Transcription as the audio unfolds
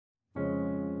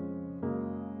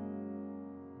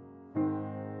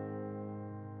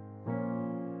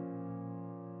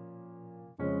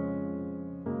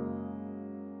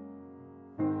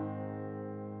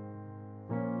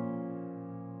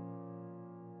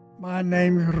My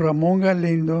name is Ramon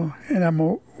Galindo, and I'm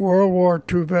a World War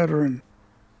II veteran.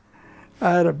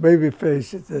 I had a baby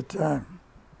face at that time.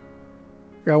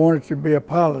 I wanted to be a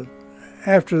pilot.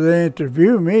 After they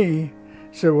interviewed me,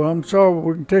 said, "Well, I'm sorry,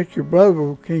 we can take your brother, but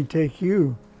we can't take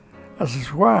you." I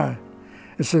said, "Why?"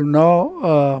 They said,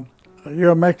 "No,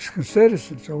 you're a Mexican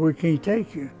citizen, so we can't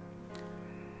take you."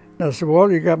 And I said,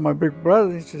 "Well, you got my big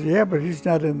brother." He said, "Yeah, but he's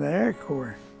not in the Air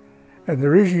Corps. And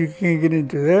the reason you can't get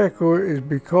into the Air Corps is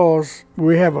because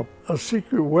we have a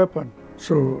secret weapon.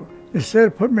 So instead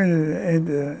of putting me in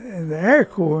the Air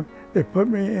Corps, they put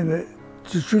me to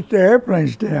shoot the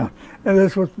airplanes down. And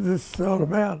that's what this is all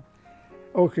about."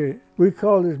 Okay, we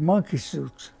call this monkey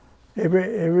suits.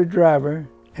 Every driver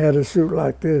had a suit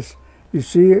like this. You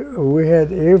see, we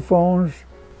had earphones,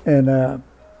 and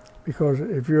because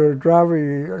if you're a driver,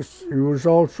 you was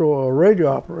also a radio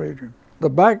operator. The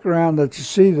background that you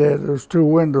see there, those two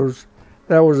windows,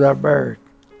 that was our barrack.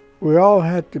 We all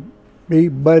had to be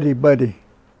buddy-buddy.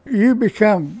 You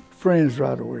become friends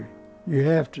right away. You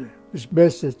have to. It's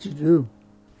best that you do.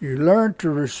 You learn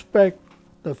to respect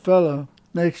the fellow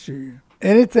next to you.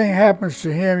 Anything happens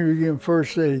to him, you give him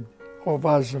first aid, or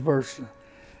vice versa.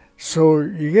 So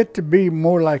you get to be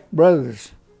more like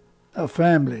brothers, a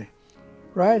family.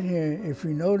 Right here, if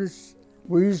you notice,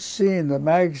 we used to see in the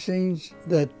magazines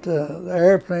that the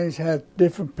airplanes had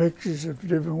different pictures of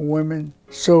different women.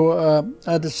 So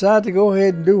I decided to go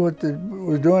ahead and do what they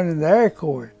were doing in the Air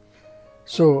Corps.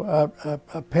 So I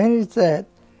painted that,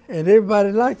 and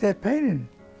everybody liked that painting.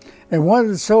 And one of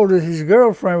the soldiers, his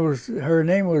girlfriend, her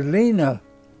name was Lena.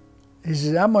 He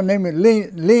said, "I'm going to name it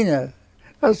Lena."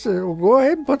 I said, "Well, go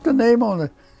ahead and put the name on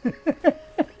it."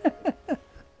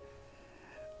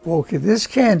 Okay, this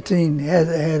canteen had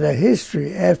a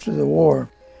history after the war.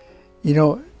 You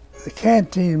know, the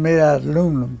canteen is made out of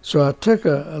aluminum. So I took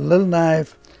a little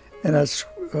knife and I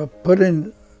put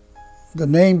in the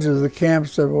names of the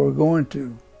camps that we were going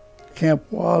to.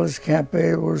 Camp Wallace, Camp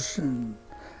Edwards, and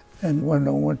when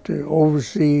I went to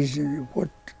overseas and what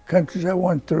countries I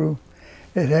went through,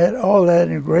 it had all that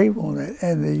engraved on it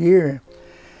and the year.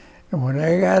 And when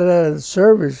I got out of the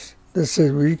service, they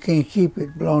said, "Well, you can't keep it.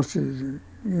 It belongs to the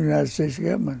United States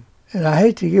government." And I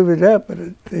hate to give it up, but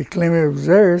they claim it was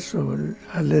theirs, so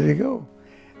I let it go.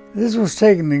 This was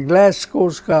taken in Glasgow,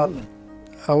 Scotland.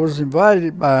 I was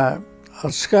invited by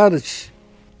a Scottish.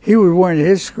 He was wearing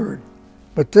his skirt.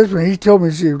 But this one, he told me,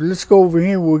 he said, "Let's go over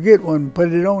here, we'll get one and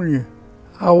put it on you."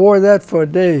 I wore that for a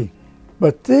day.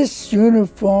 But this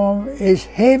uniform is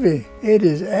heavy. It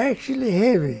is actually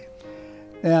heavy.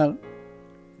 Now,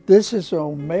 this is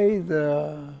on May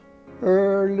the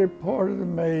early part of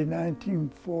May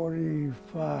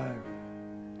 1945.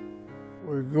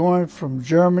 We're going from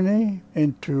Germany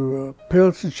into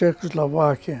Pilsen,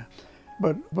 Czechoslovakia.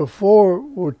 But before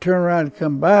we turn around and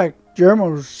come back,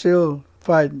 Germans were still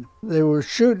fighting. They were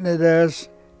shooting at us,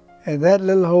 and that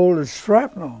little hole is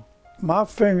shrapnel. My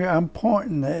finger, I'm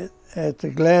pointing at the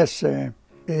glass there.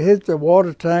 It hit the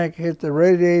water tank, hit the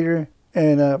radiator,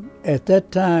 and at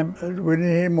that time, we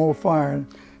didn't hear more firing.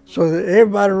 So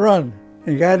everybody run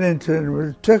and got into it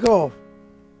and it took off.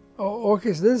 Oh,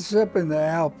 okay, so this is up in the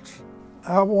Alps.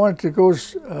 I wanted to go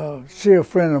see a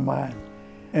friend of mine,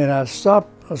 and I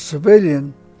stopped a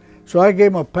civilian, so I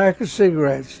gave him a pack of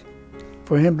cigarettes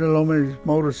for him to loan me his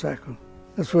motorcycle.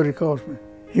 That's what he cost me.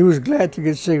 He was glad to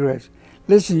get cigarettes.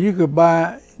 Listen, you could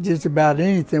buy just about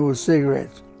anything with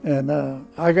cigarettes. And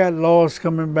I got lost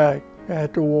coming back. I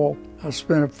had to walk. I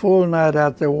spent a full night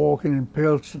out there walking in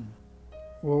Pilsen.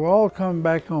 We were all coming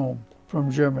back home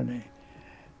from Germany.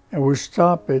 And we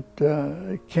stopped at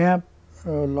Camp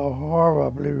La Havre, I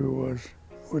believe it was.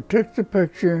 We took the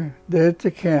picture there at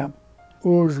the camp.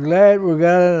 We was glad we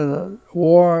got out of the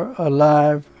war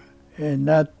alive and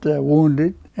not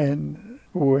wounded. And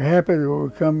we were happy that we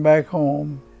would come back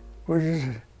home. We're just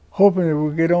hoping that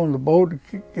we'd get on the boat and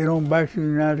get on back to the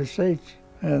United States.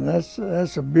 And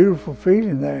that's a beautiful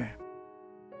feeling there.